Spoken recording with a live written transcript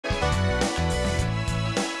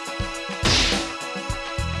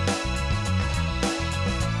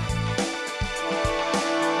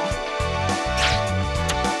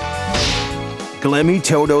Glemmy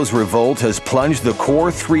Todo's revolt has plunged the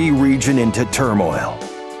Core 3 region into turmoil.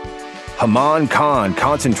 Haman Khan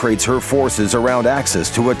concentrates her forces around Axis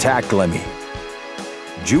to attack Glemmy.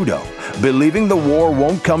 Judau, believing the war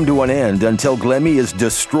won't come to an end until Glemmy is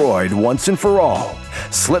destroyed once and for all,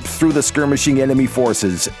 slips through the skirmishing enemy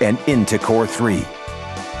forces and into Core 3.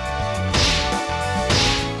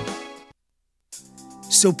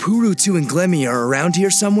 So Puru 2 and Glemmy are around here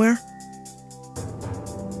somewhere?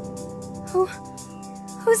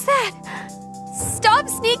 Who's that? Stop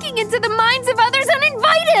sneaking into the minds of others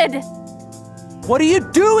uninvited! What are you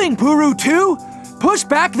doing, Puru 2? Push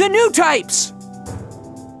back the new types!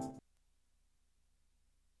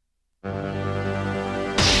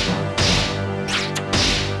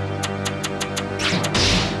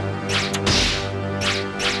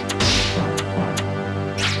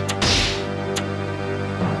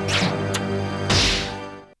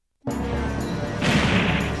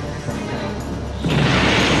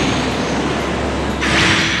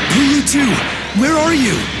 Where are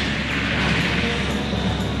you?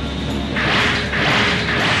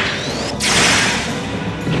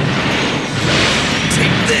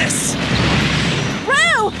 Take this!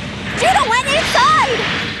 Roux! Judau went inside!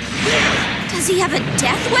 There! Does he have a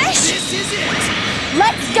death wish? This is it!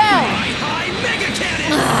 Let's go! High mega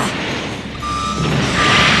cannon!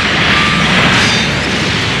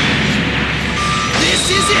 This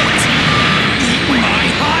is it! Eat my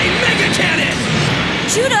high mega cannon!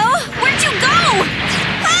 Judau, where'd you go?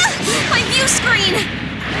 Ah, my view screen!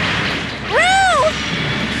 Roux!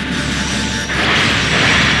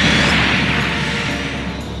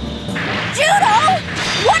 Judau,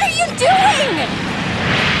 what are you doing?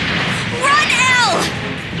 Run, Elle!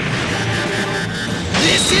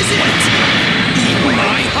 This is it! Eat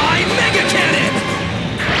my high mega cannon!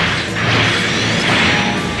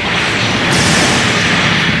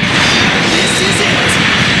 This is it!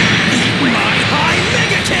 Eat my high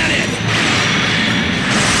mega cannon!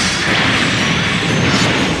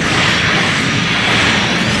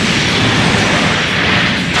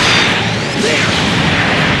 There!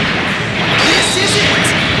 This is it!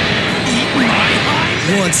 Eat my high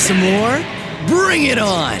mega Want some more? Bring it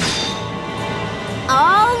on!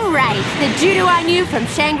 All right, the Judau I knew from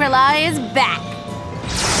Shangri-La is back.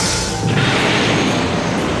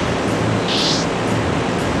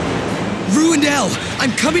 Roux and Elle,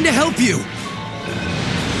 I'm coming to help you!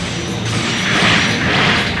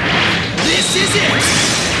 This is it!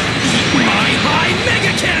 Eat my high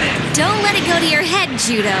mega cannon! Don't let it go to your head,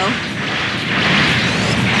 Judau.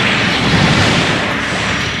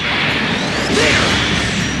 There!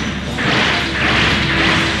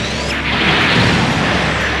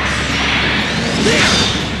 There!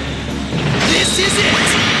 This is it!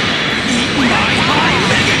 Eat my high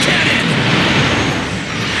mega cannon!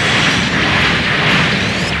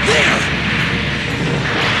 There!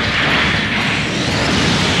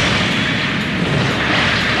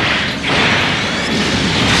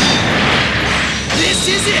 This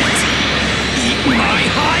is it! Eat my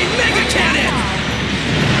high mega cannon!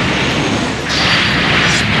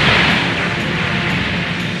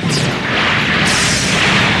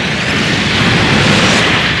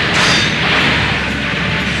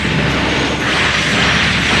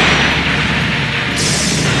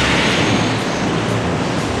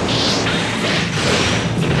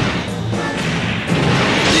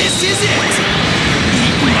 This is it!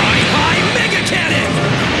 Eat my high mega cannon!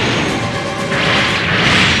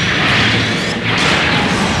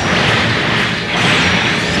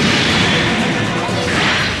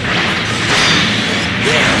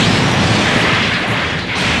 There!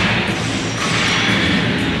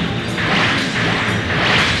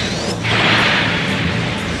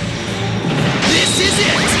 This is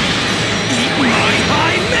it! Eat my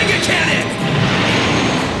high mega cannon!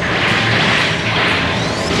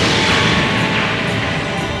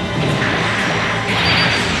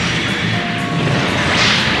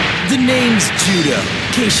 The name's Judau,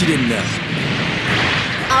 in case you didn't know.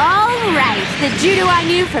 All right, the Judau I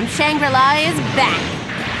knew from Shangri-La is back.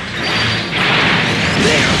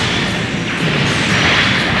 There!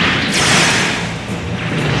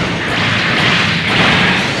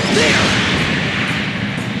 There!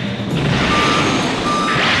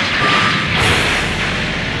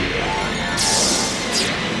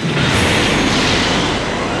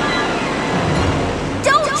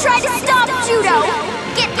 Don't try to stop Judau!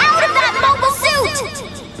 Get out of that mobile suit!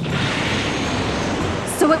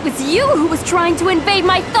 So it was you who was trying to invade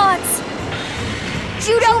my thoughts!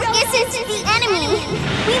 Judau isn't the enemy!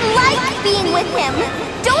 We like being with him!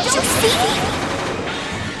 Don't you see?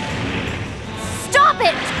 Stop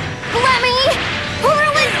it! Glemmy!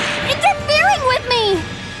 Puru is interfering with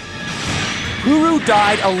Puru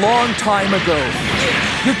died a long time ago.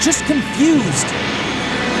 You're just confused.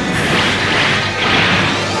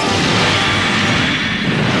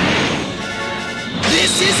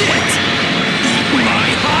 This is it! Eat my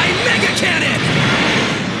high mega cannon!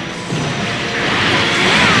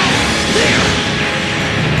 There!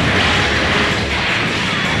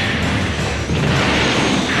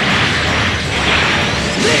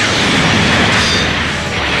 There!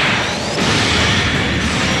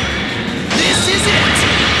 This is it!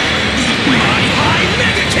 Eat my high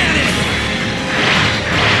mega cannon!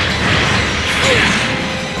 Yeah!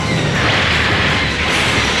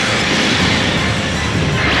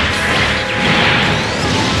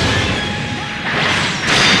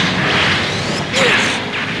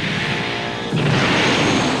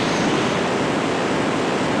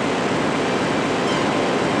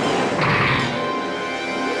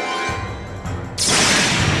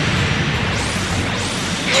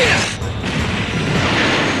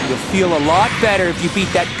 Feel a lot better if you beat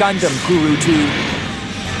that Gundam, Puru 2.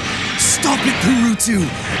 Stop it, Puru 2!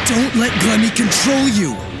 Don't let Glemmy control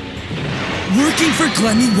you! Working for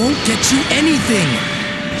Glemmy won't get you anything!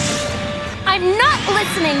 I'm not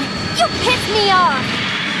listening! You piss me off!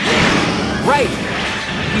 Right!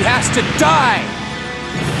 He has to die!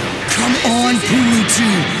 Come on, Puru 2!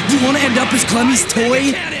 You want to end up as Glemmy's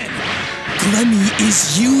toy? Glemmy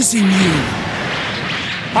is using you!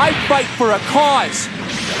 I fight for a cause!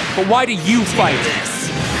 But why do you fight?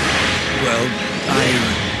 Well,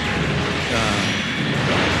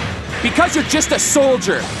 Because you're just a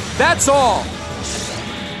soldier, that's all!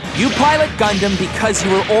 You pilot Gundam because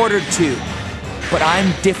you were ordered to, but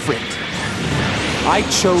I'm different. I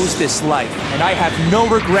chose this life, and I have no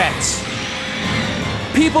regrets.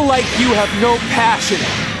 People like you have no passion,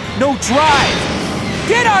 no drive.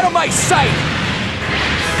 Get out of my sight!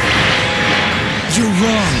 You're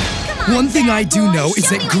wrong. One thing I do know is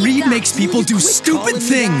that greed makes people do stupid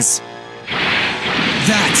things.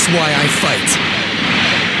 That's why I fight.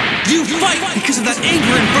 You fight because of that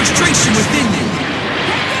anger and frustration within you.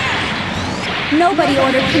 Nobody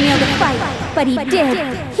ordered Camille to fight, but he did.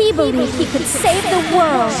 He believed he could save the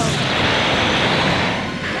world.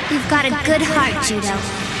 You've got a good heart, Judau.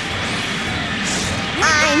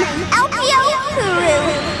 I'm Alpio Puru.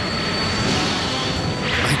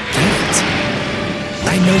 I get it.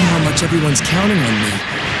 I know how much everyone's counting on me.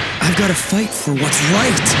 I've got to fight for what's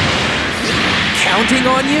right. Counting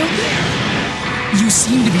on you? You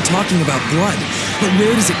seem to be talking about blood, but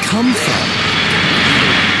where does it come from?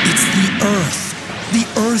 It's the Earth. The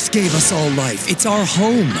Earth gave us all life. It's our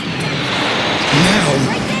home. Now,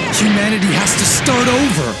 humanity has to start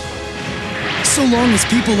over. So long as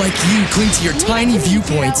people like you cling to your tiny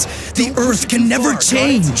viewpoints, the Earth can never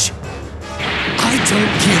change. I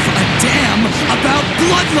don't give a damn about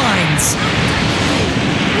bloodlines!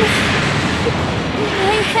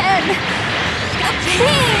 My head. The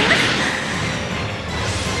pain.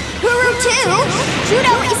 Puru 2,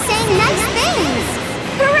 Judau is saying nice things.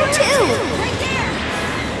 Puru 2. Right there.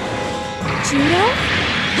 Judau?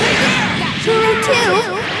 Puru 2,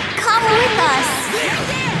 come with us.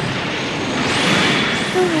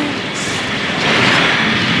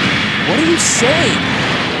 What are you saying?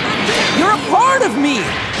 You're a part of me!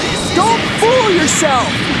 Don't fool yourself!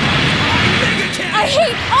 I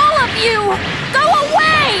hate all of you! Go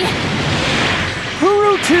away!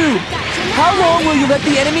 Puru 2, how long will you let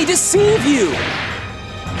the enemy deceive you?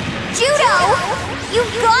 Judau!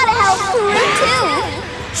 You've gotta help Puru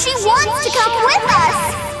 2! She wants to come with us!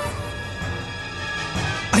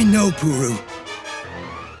 I know, Puru.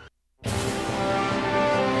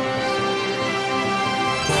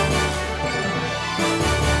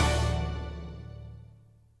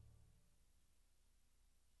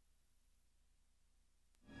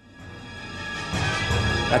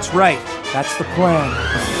 That's right. That's the plan.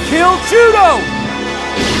 Kill Judau!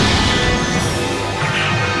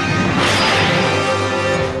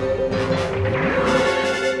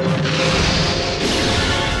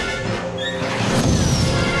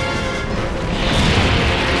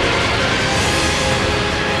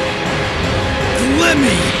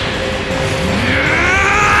 Glemmy!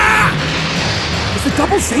 Is the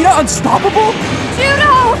double Zeta unstoppable?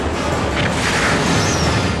 Judau!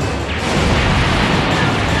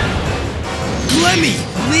 Glemmy!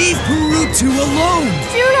 Leave Puru 2 alone!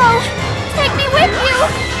 Judau! Take me with you!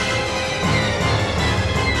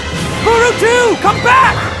 Puru 2, come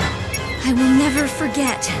back! I will never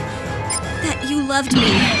forget that you loved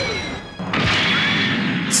me.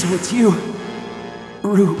 So it's you,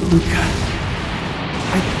 Luca.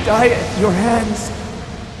 I die at your hands.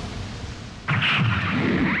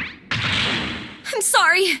 I'm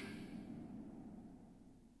sorry.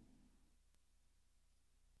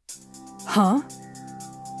 Huh?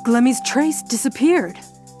 Glemmy's trace disappeared.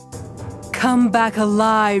 Come back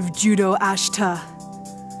alive, Judau Ashta.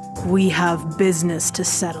 We have business to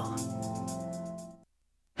settle.